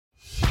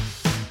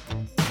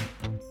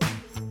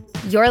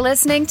You're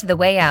listening to The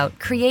Way Out,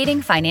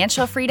 Creating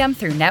Financial Freedom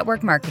Through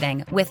Network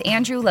Marketing with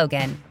Andrew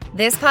Logan.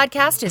 This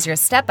podcast is your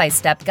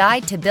step-by-step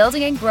guide to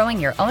building and growing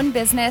your own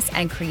business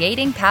and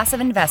creating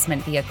passive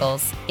investment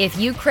vehicles. If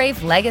you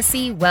crave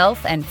legacy,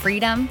 wealth, and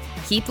freedom,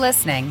 keep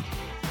listening.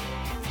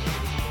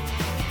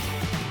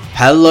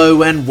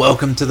 Hello and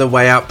welcome to the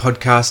Way Out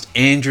podcast.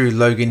 Andrew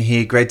Logan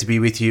here. Great to be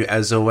with you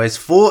as always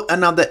for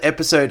another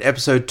episode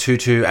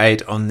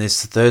 228 on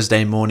this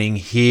Thursday morning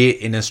here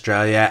in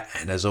Australia.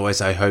 And as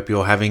always, I hope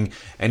you're having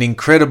an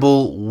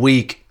incredible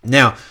week.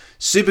 Now,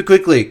 super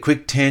quickly,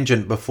 quick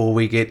tangent before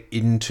we get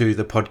into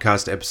the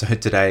podcast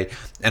episode today.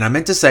 And I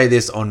meant to say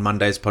this on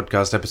Monday's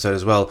podcast episode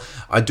as well.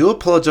 I do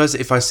apologize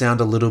if I sound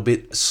a little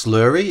bit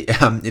slurry.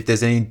 If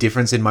there's any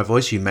difference in my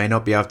voice, you may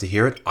not be able to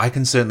hear it. I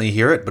can certainly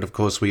hear it, but of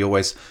course we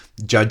always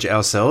judge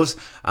ourselves.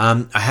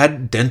 I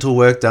had dental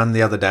work done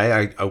the other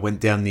day. I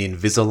went down the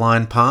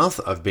Invisalign path.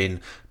 I've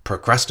been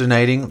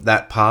procrastinating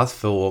that path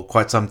for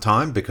quite some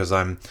time because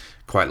I'm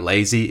quite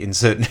lazy in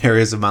certain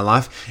areas of my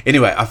life.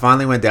 Anyway, I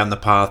finally went down the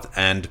path,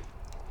 and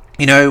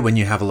you know, when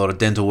you have a lot of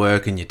dental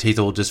work and your teeth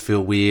all just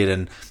feel weird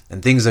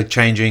and things are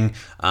changing,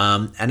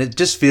 and it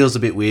just feels a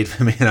bit weird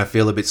for me and I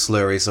feel a bit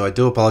slurry. So I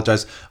do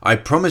apologize. I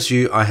promise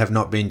you I have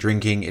not been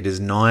drinking. It is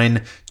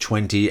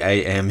 9:20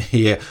 a.m.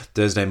 here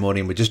Thursday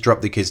morning. We just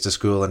dropped the kids to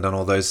school and done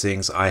all those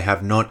things. I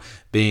have not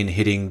been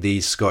hitting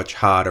the scotch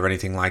hard or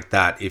anything like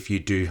that if you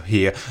do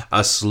hear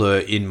a slur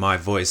in my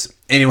voice.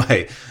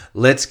 Anyway,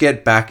 let's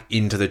get back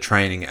into the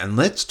training and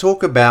let's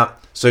talk about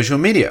social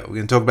media. We're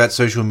going to talk about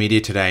social media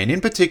today, and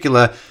in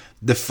particular,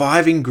 the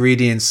 5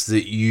 ingredients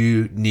that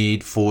you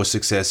need for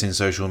success in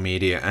social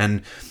media.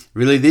 And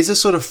really, these are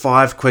sort of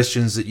 5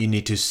 questions that you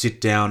need to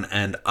sit down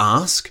and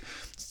ask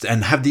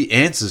and have the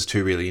answers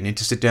to, really. You need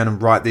to sit down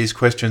and write these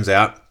questions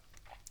out,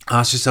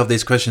 ask yourself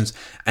these questions,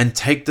 and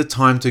take the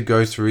time to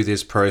go through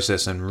this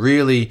process and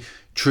really,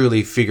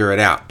 truly figure it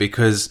out.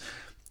 Because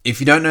if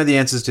you don't know the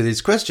answers to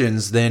these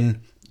questions,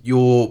 then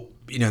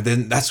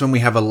then that's when we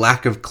have a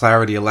lack of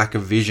clarity, a lack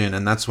of vision,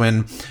 and that's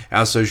when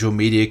our social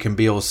media can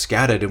be all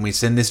scattered and we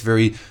send this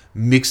very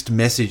mixed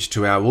message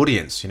to our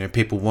audience. You know,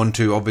 people want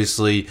to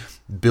obviously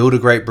build a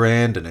great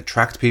brand and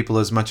attract people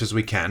as much as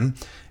we can,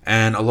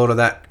 and a lot of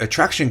that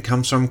attraction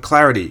comes from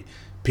clarity.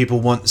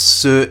 People want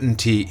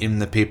certainty in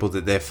the people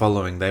that they're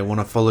following. They want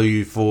to follow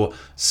you for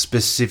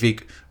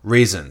specific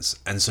reasons.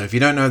 And so if you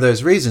don't know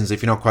those reasons,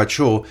 if you're not quite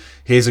sure,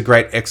 here's a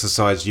great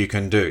exercise you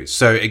can do.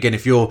 So again,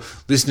 if you're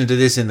listening to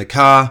this in the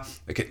car,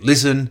 okay,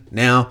 listen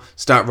now,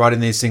 start writing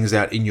these things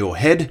out in your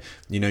head.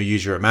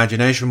 Use your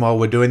imagination while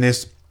we're doing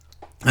this.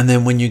 And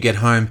then when you get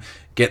home,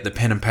 get the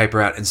pen and paper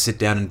out and sit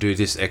down and do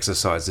this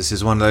exercise. This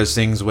is one of those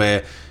things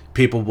where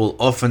people will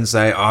often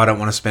say, I don't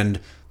want to spend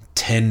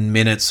 10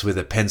 minutes with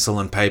a pencil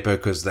and paper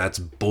because that's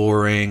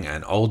boring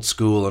and old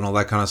school and all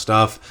that kind of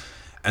stuff.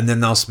 And then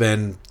they'll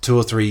spend 2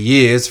 or 3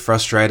 years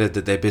frustrated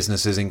that their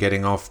business isn't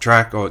getting off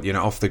track or,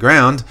 off the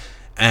ground,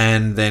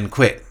 and then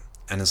quit.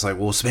 And it's like,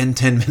 well, spend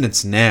 10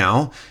 minutes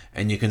now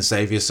and you can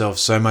save yourself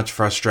so much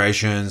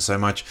frustration, so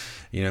much,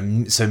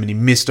 so many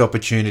missed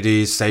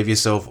opportunities, save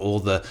yourself all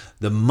the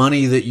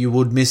money that you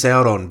would miss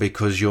out on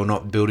because you're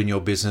not building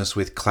your business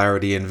with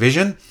clarity and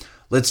vision.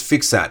 Let's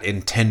fix that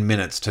in 10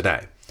 minutes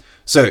today.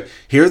 So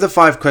here are the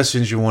 5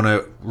 questions you want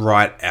to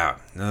write out.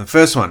 Now, the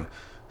first one,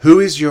 who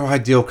is your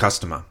ideal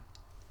customer?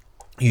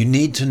 You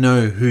need to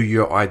know who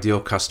your ideal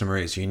customer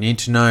is. You need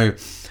to know,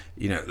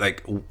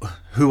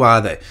 who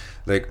are they?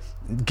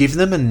 Give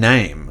them a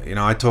name.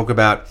 I talk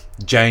about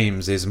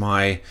James is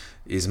my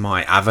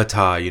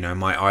avatar,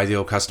 my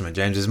ideal customer.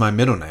 James is my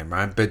middle name,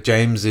 right? But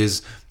James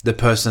is the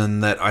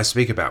person that I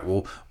speak about.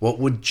 Well, what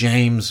would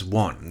James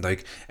want?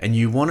 And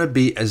you want to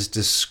be as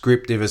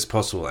descriptive as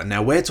possible. And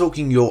now we're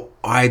talking your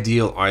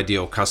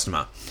ideal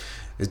customer.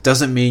 It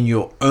doesn't mean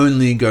you're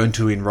only going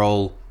to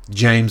enroll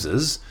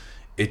Jameses.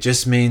 It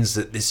just means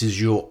that this is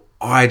your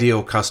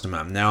ideal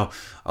customer. Now,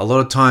 a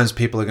lot of times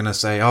people are going to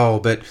say, oh,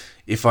 but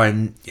if I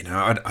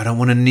don't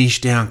want to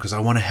niche down because I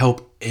want to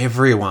help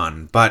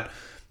everyone. But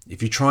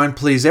if you try and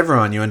please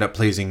everyone, you end up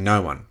pleasing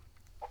no one.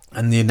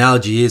 And the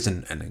analogy is,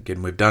 and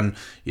again, we've done,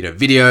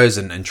 videos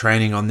and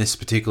training on this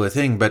particular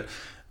thing, but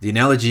the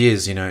analogy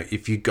is,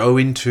 if you go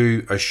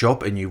into a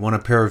shop and you want a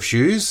pair of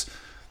shoes,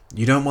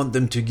 you don't want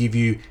them to give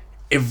you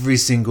every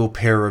single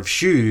pair of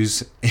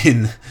shoes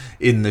in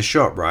the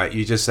shop, right?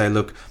 You just say,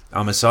 look,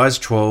 I'm a size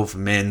 12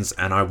 men's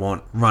and I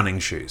want running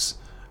shoes.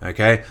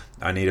 Okay,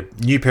 I need a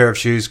new pair of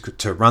shoes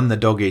to run the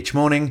dog each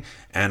morning,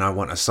 and I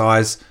want a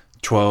size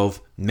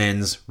 12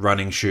 men's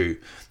running shoe.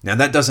 Now,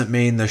 that doesn't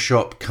mean the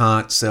shop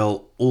can't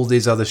sell all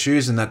these other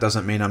shoes, and that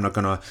doesn't mean I'm not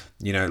going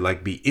to,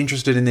 be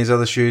interested in these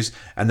other shoes.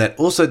 And that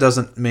also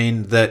doesn't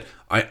mean that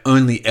I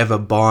only ever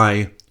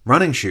buy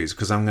running shoes,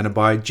 because I'm going to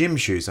buy gym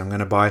shoes, I'm going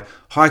to buy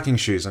hiking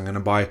shoes, I'm going to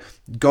buy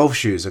golf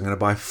shoes, I'm going to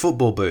buy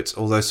football boots,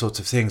 all those sorts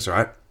of things,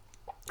 right?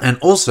 And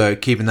also,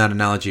 keeping that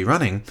analogy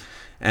running,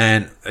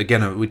 and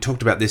again, we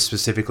talked about this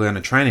specifically on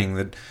a training,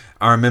 that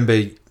I remember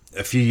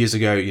a few years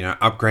ago,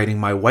 upgrading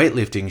my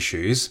weightlifting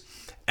shoes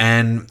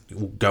and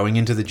going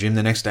into the gym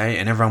the next day,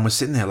 and everyone was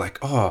sitting there like,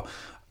 oh,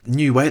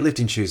 new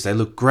weightlifting shoes. They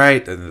look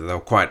great, and they were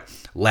quite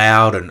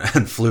loud and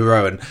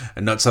fluoro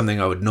and not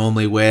something I would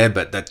normally wear,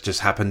 but that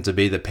just happened to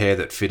be the pair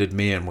that fitted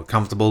me and were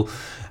comfortable.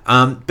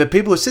 But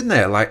people were sitting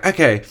there like,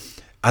 okay,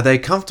 are they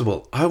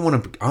comfortable? I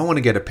want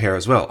to get a pair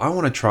as well. I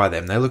want to try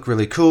them. They look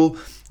really cool.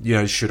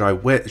 Should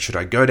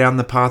I go down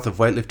the path of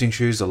weightlifting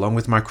shoes along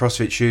with my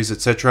CrossFit shoes,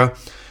 etc.?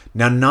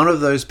 Now, none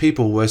of those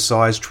people were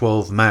size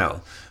 12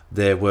 male.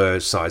 There were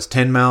size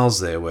 10 males,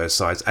 there were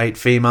size 8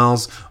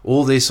 females,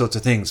 all these sorts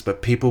of things,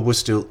 but people were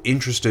still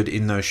interested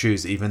in those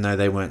shoes, even though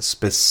they weren't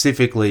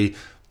specifically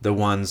the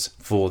ones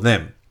for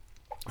them.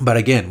 But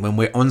again, when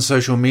we're on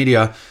social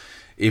media,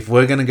 if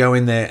we're going to go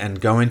in there and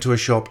go into a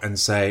shop and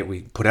say,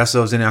 we put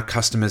ourselves in our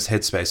customer's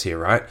headspace here,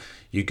 right?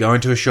 You go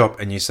into a shop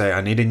and you say, I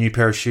need a new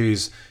pair of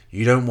shoes.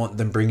 You don't want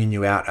them bringing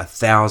you out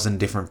 1,000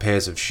 different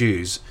pairs of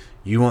shoes.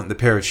 You want the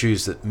pair of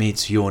shoes that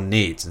meets your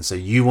needs. And so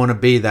you want to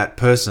be that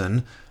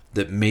person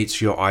that meets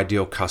your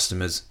ideal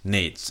customer's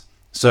needs.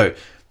 So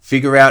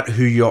figure out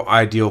who your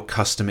ideal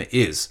customer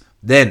is.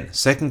 Then,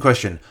 second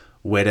question,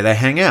 where do they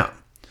hang out?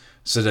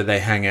 So do they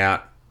hang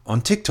out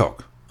on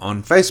TikTok,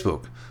 on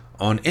Facebook,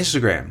 on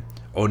Instagram,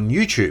 on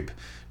YouTube?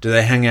 Do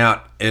they hang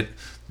out at,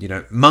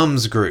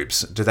 mums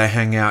groups? Do they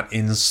hang out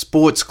in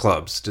sports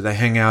clubs? Do they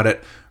hang out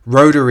at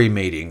Rotary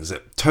meetings,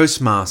 at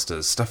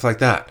Toastmasters, stuff like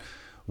that?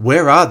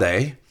 Where are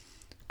they?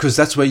 Because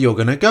that's where you're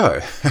going to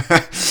go.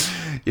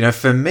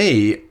 For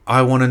me,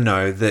 I want to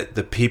know that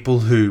the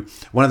people who,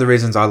 one of the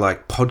reasons I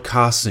like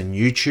podcasts and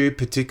YouTube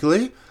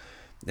particularly,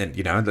 and,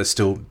 they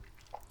still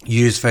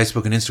use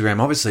Facebook and Instagram,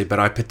 obviously, but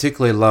I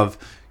particularly love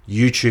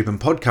YouTube and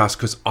podcasts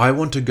because I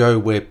want to go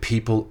where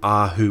people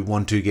are who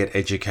want to get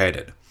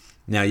educated.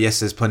 Now, yes,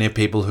 there's plenty of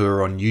people who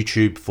are on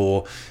YouTube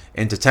for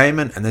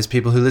entertainment, and there's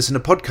people who listen to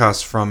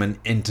podcasts from an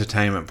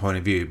entertainment point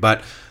of view.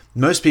 But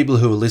most people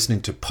who are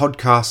listening to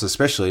podcasts,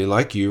 especially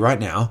like you right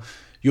now,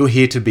 you're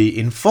here to be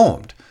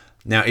informed.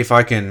 Now, if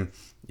I can,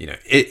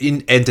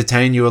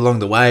 entertain you along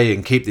the way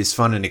and keep this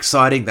fun and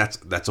exciting,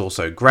 that's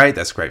also great.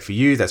 That's great for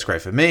you. That's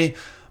great for me.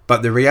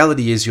 But the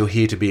reality is you're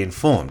here to be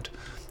informed.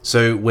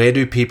 So where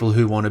do people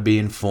who want to be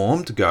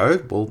informed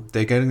go? Well,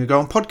 they're going to go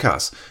on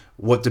podcasts.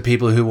 What do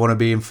people who want to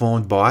be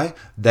informed buy?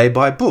 They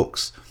buy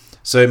books.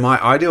 So my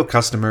ideal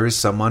customer is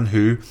someone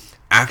who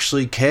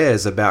actually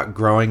cares about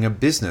growing a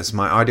business.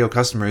 My ideal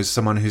customer is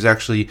someone who's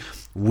actually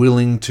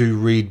willing to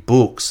read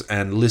books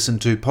and listen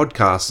to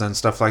podcasts and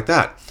stuff like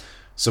that.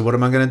 So what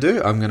am I going to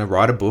do? I'm going to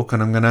write a book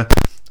and I'm going to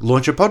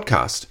launch a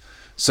podcast.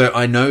 So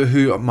I know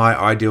who my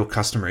ideal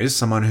customer is,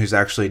 someone who's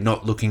actually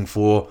not looking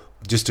for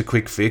just a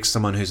quick fix,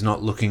 someone who's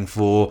not looking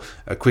for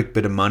a quick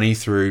bit of money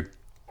through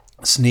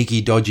sneaky,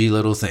 dodgy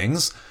little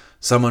things,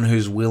 someone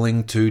who's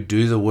willing to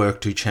do the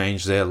work to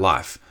change their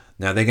life.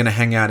 Now, they're going to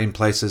hang out in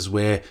places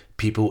where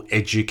people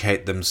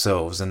educate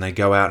themselves and they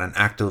go out and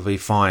actively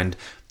find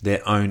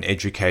their own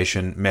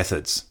education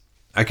methods.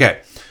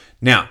 Okay,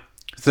 now,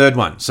 third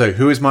one. So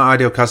who is my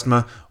ideal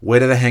customer? Where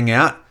do they hang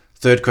out?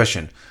 Third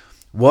question.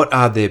 What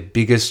are their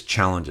biggest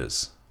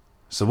challenges?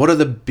 So what are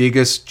the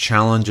biggest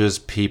challenges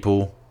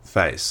people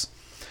face?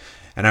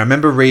 And I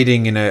remember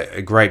reading in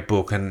a great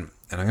book, and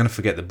I'm going to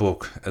forget the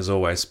book as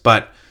always,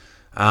 but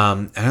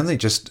I only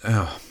just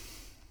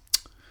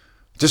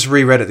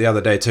reread it the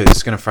other day too. This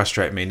is going to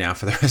frustrate me now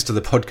for the rest of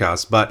the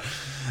podcast, but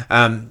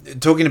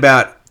talking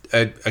about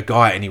a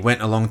guy, and he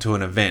went along to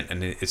an event,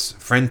 and his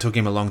friend took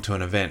him along to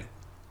an event,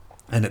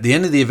 and at the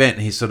end of the event,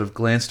 he sort of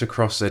glanced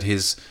across at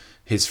his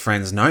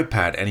friend's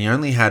notepad, and he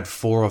only had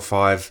 4 or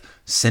 5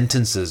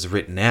 sentences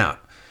written out.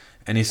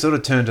 And he sort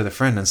of turned to the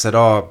friend and said,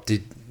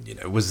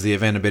 was the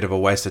event a bit of a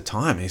waste of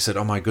time? And he said,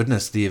 oh my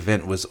goodness, the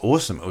event was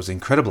awesome. It was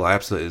incredible. I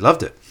absolutely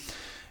loved it.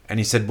 And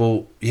he said,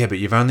 well, yeah, but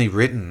you've only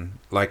written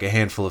like a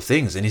handful of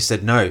things. And he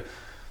said, no,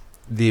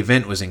 the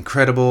event was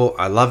incredible.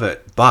 I love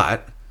it.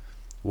 But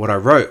what I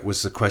wrote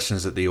was the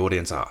questions that the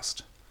audience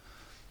asked,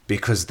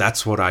 because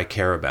that's what I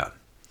care about.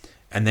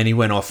 And then he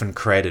went off and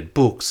created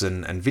books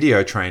and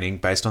video training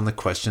based on the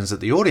questions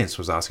that the audience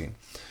was asking.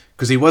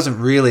 Because he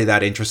wasn't really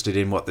that interested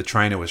in what the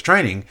trainer was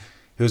training.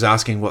 He was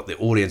asking what the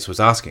audience was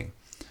asking,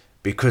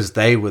 because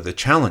they were the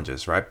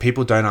challenges, right?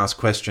 People don't ask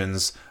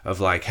questions of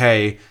like,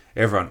 hey,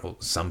 everyone, well,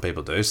 some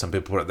people do. Some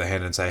people put up their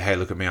hand and say, hey,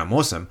 look at me, I'm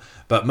awesome.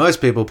 But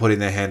most people putting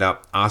their hand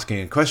up,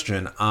 asking a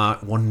question, are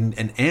wanting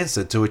an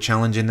answer to a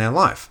challenge in their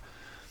life.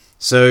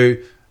 So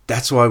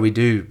that's why we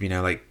do,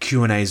 like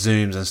Q&A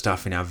Zooms and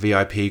stuff in our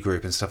VIP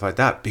group and stuff like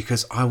that,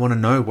 because I want to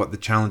know what the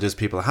challenges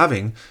people are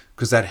having,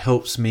 because that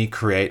helps me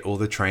create all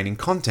the training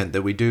content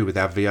that we do with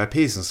our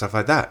VIPs and stuff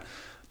like that.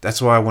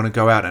 That's why I want to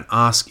go out and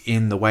ask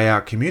in the Way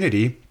Out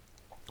community,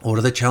 what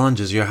are the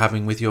challenges you're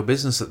having with your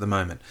business at the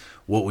moment?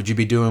 What would you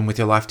be doing with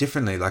your life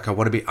differently? Like, I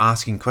want to be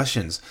asking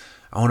questions.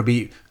 I want to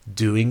be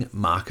doing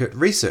market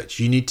research.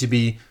 You need to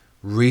be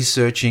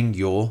researching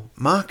your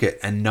market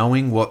and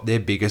knowing what their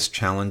biggest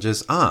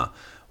challenges are.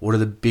 What are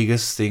the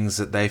biggest things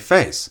that they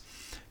face?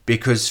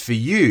 Because for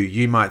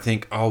you might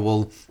think, oh,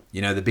 well,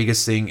 the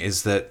biggest thing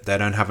is that they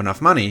don't have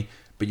enough money,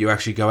 but you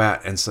actually go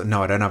out and say,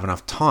 no, I don't have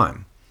enough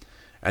time.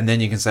 And then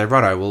you can say,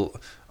 righto, well,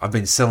 I've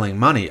been selling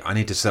money. I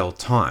need to sell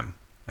time.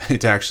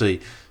 to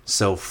actually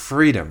sell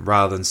freedom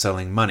rather than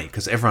selling money,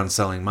 because everyone's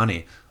selling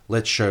money.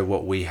 Let's show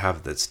what we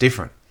have that's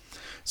different.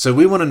 So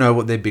we want to know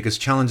what their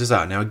biggest challenges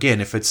are. Now,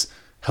 again, if it's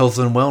health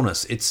and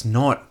wellness, it's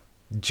not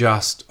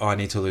just, I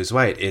need to lose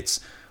weight. It's,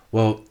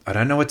 well, I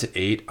don't know what to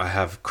eat. I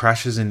have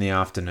crashes in the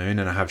afternoon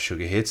and I have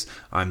sugar hits.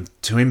 I'm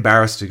too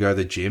embarrassed to go to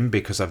the gym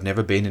because I've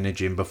never been in a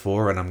gym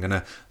before and I'm going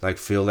to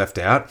feel left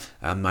out.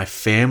 My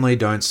family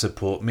don't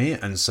support me.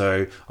 And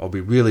so I'll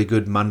be really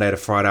good Monday to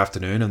Friday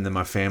afternoon. And then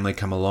my family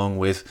come along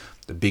with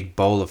the big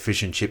bowl of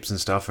fish and chips and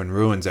stuff and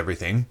ruins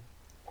everything.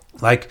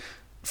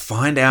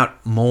 Find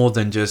out more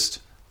than just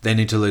they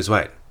need to lose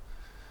weight.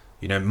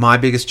 My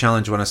biggest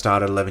challenge when I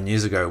started 11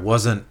 years ago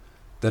wasn't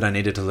that I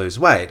needed to lose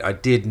weight. I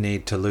did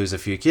need to lose a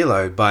few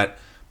kilo, but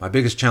my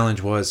biggest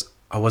challenge was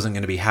I wasn't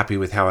going to be happy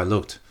with how I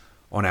looked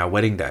on our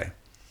wedding day.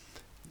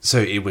 So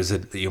it was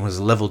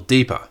a level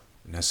deeper.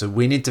 So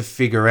we need to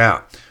figure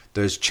out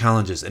those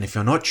challenges. And if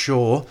you're not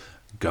sure,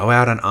 go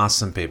out and ask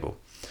some people.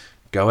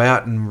 Go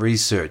out and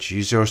research.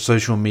 Use your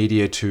social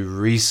media to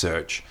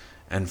research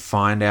and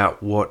find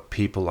out what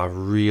people are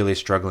really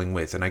struggling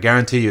with. And I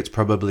guarantee you it's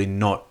probably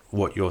not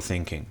what you're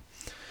thinking.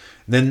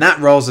 Then that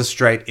rolls us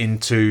straight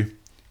into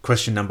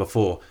question number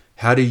 4.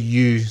 How do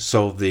you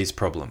solve these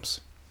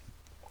problems?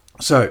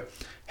 So,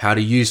 how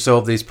do you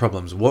solve these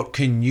problems? What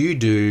can you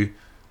do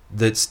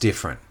that's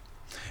different?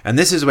 And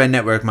this is where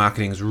network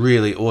marketing is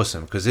really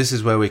awesome, because this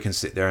is where we can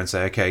sit there and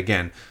say, okay,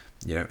 again,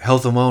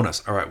 health and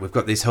wellness. All right, we've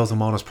got these health and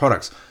wellness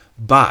products,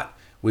 but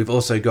we've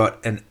also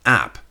got an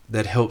app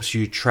that helps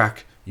you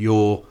track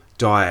your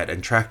diet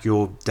and track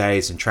your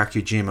days and track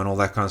your gym and all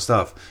that kind of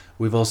stuff.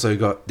 We've also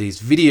got these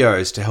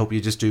videos to help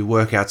you just do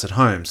workouts at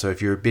home. So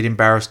if you're a bit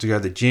embarrassed to go to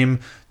the gym,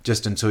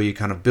 just until you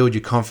kind of build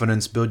your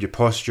confidence, build your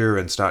posture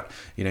and start,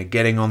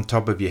 getting on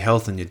top of your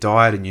health and your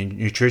diet and your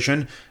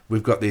nutrition,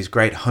 we've got these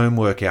great home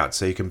workouts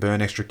so you can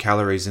burn extra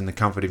calories in the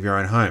comfort of your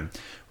own home.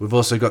 We've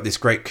also got this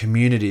great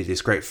community,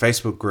 this great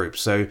Facebook group.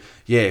 So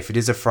yeah, if it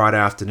is a Friday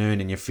afternoon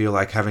and you feel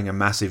like having a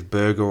massive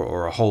burger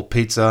or a whole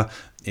pizza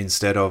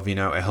instead of,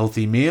 a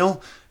healthy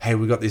meal, hey,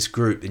 we've got this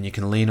group and you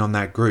can lean on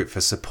that group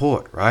for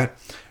support, right?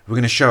 We're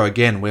going to show,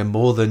 again, we're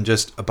more than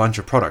just a bunch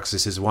of products.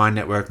 This is why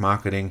network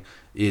marketing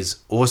is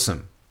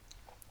awesome.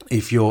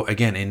 If you're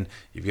going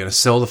to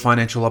sell the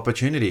financial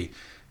opportunity,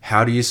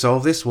 how do you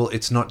solve this? Well,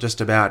 it's not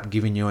just about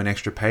giving you an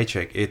extra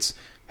paycheck. It's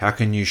how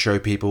can you show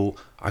people,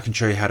 I can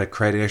show you how to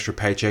create an extra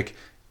paycheck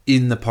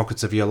in the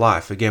pockets of your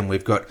life. Again,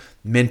 we've got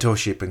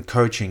mentorship and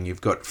coaching.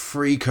 You've got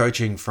free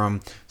coaching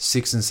from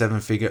 6 and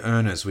 7 figure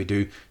earners. We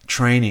do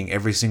training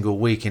every single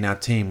week in our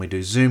team. We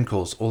do Zoom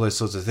calls, all those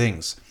sorts of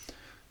things.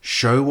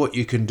 Show what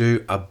you can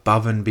do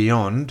above and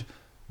beyond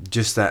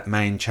just that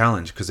main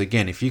challenge. Because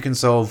again, if you can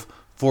solve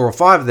 4 or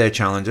 5 of their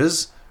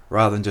challenges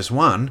rather than just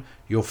one,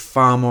 you're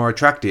far more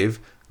attractive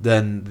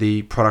than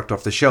the product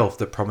off the shelf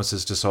that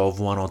promises to solve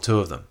 1 or 2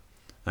 of them.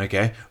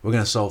 Okay, we're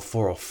going to solve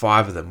 4 or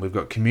 5 of them. We've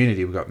got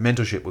community, we've got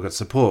mentorship, we've got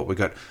support, we've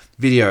got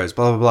videos,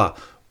 blah, blah,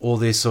 blah, all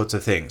these sorts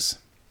of things.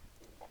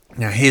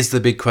 Now, here's the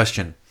big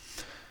question.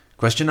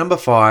 Question number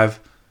 5,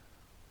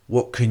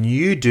 what can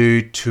you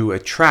do to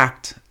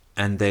attract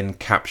and then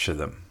capture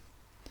them?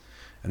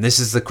 And this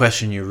is the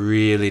question you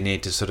really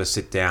need to sort of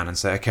sit down and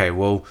say, okay,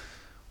 well,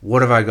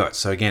 what have I got?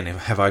 So again,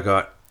 have I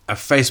got a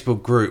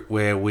Facebook group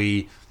where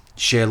we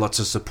share lots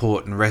of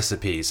support and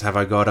recipes? Have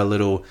I got a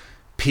little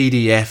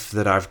PDF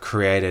that I've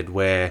created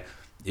where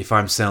if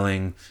I'm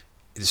selling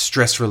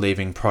stress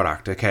relieving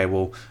product, okay,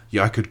 well,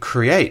 I could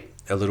create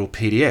a little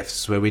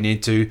PDFs where we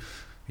need to,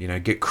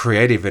 get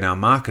creative in our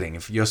marketing.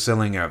 If you're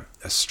selling a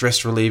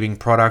stress relieving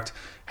product,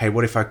 hey,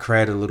 what if I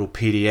create a little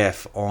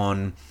PDF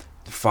on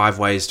 5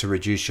 ways to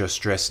reduce your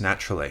stress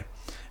naturally?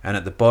 And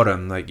at the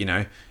bottom,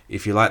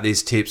 if you like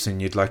these tips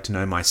and you'd like to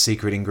know my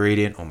secret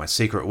ingredient or my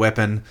secret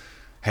weapon,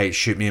 hey,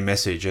 shoot me a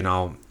message and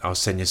I'll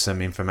send you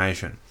some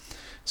information.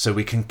 So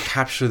we can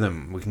capture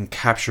them. We can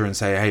capture and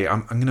say, hey,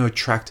 I'm going to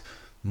attract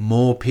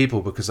more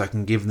people because I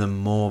can give them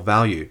more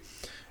value.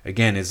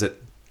 Again, is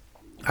that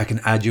I can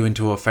add you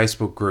into a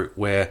Facebook group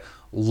where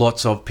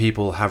lots of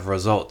people have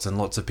results and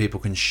lots of people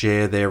can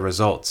share their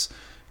results.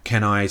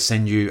 Can I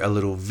send you a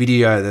little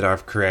video that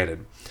I've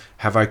created?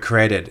 Have I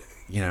created,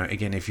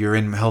 again, if you're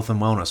in health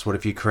and wellness, what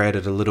if you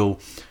created a little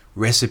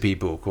recipe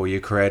book or you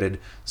created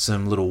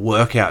some little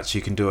workouts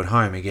you can do at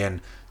home?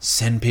 Again,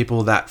 send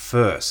people that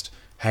first.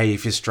 Hey,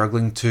 if you're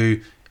struggling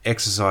to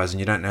exercise and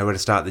you don't know where to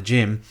start the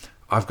gym,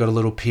 I've got a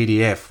little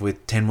PDF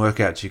with 10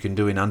 workouts you can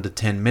do in under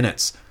 10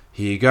 minutes.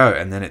 Here you go.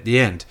 And then at the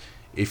end,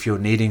 if you're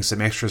needing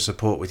some extra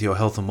support with your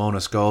health and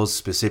wellness goals,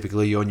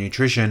 specifically your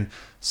nutrition,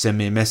 send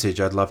me a message.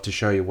 I'd love to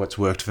show you what's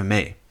worked for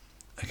me.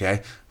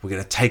 Okay, we're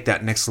going to take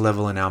that next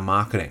level in our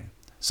marketing.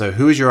 So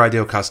who is your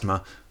ideal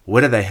customer?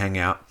 Where do they hang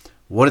out?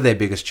 What are their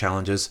biggest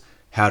challenges?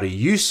 How do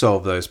you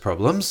solve those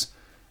problems?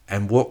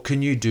 And what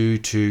can you do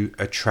to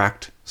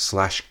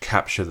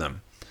attract/capture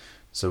them?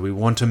 So we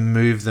want to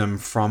move them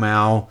from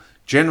our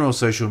general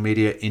social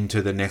media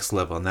into the next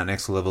level. And that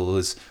next level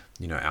is,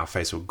 our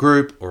Facebook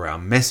group or our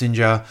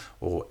messenger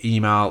or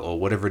email or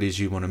whatever it is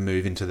you want to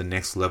move into the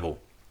next level.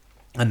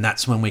 And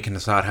that's when we can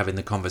start having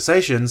the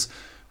conversations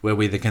where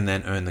we can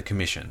then earn the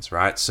commissions,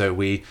 right? So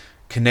we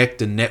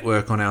connect and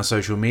network on our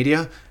social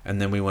media,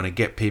 and then we want to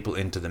get people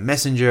into the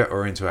messenger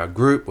or into our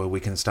group where we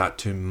can start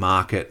to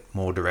market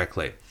more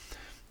directly.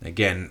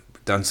 Again,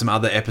 done some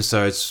other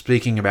episodes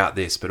speaking about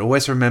this, but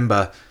always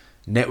remember,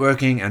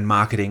 networking and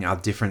marketing are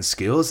different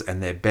skills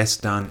and they're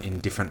best done in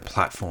different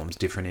platforms,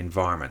 different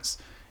environments.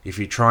 If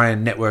you try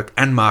and network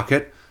and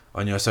market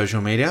on your social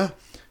media,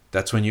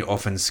 that's when you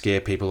often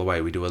scare people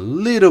away. We do a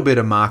little bit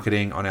of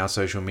marketing on our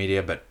social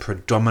media, but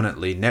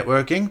predominantly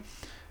networking.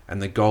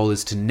 And the goal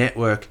is to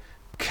network,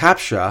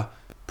 capture,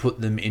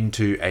 put them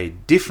into a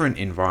different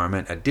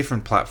environment, a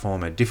different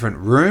platform, a different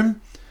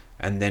room,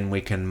 and then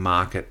we can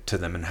market to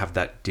them and have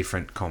that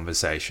different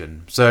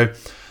conversation. So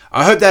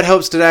I hope that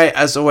helps today.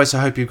 As always, I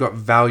hope you've got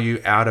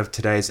value out of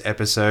today's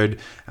episode.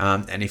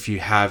 And if you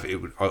have, it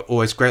would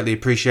always greatly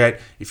appreciate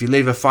if you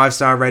leave a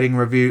 5-star rating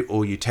review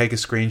or you take a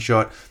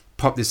screenshot,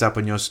 pop this up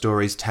on your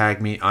stories,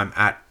 tag me. I'm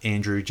at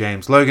Andrew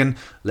James Logan.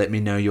 Let me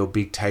know your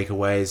big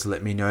takeaways.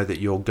 Let me know that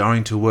you're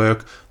going to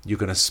work. You're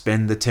going to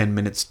spend the 10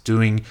 minutes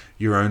doing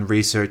your own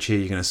research here.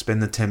 You're going to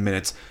spend the 10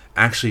 minutes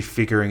actually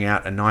figuring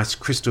out a nice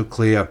crystal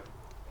clear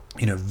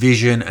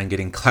vision and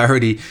getting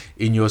clarity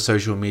in your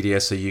social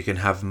media so you can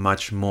have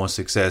much more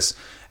success.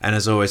 And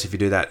as always, if you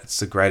do that, it's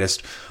the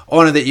greatest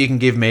honor that you can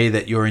give me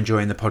that you're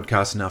enjoying the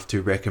podcast enough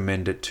to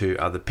recommend it to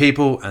other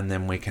people, and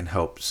then we can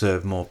help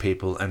serve more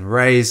people and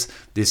raise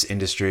this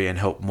industry and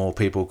help more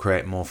people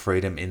create more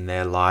freedom in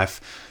their life.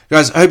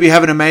 Guys, I hope you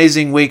have an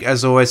amazing week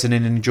as always and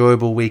an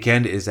enjoyable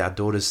weekend. It is our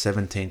daughter's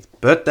 17th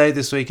birthday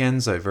this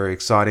weekend, so very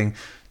exciting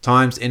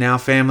times in our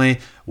family.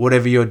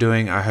 Whatever you're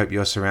doing, I hope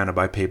you're surrounded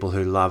by people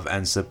who love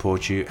and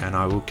support you, and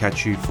I will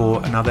catch you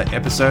for another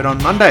episode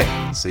on Monday.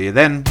 See you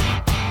then.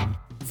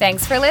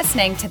 Thanks for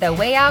listening to The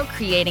Way Out,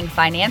 Creating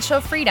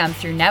Financial Freedom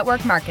Through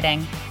Network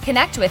Marketing.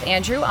 Connect with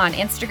Andrew on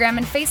Instagram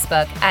and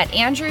Facebook at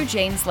Andrew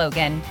James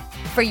Logan.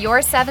 For your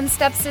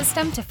 7-step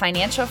system to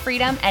financial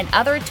freedom and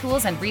other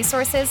tools and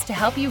resources to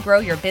help you grow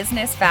your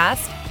business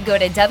fast, go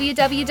to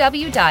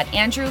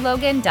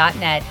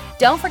www.andrewlogan.net.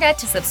 Don't forget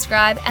to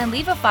subscribe and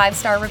leave a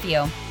 5-star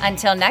review.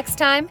 Until next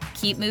time,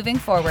 keep moving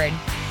forward.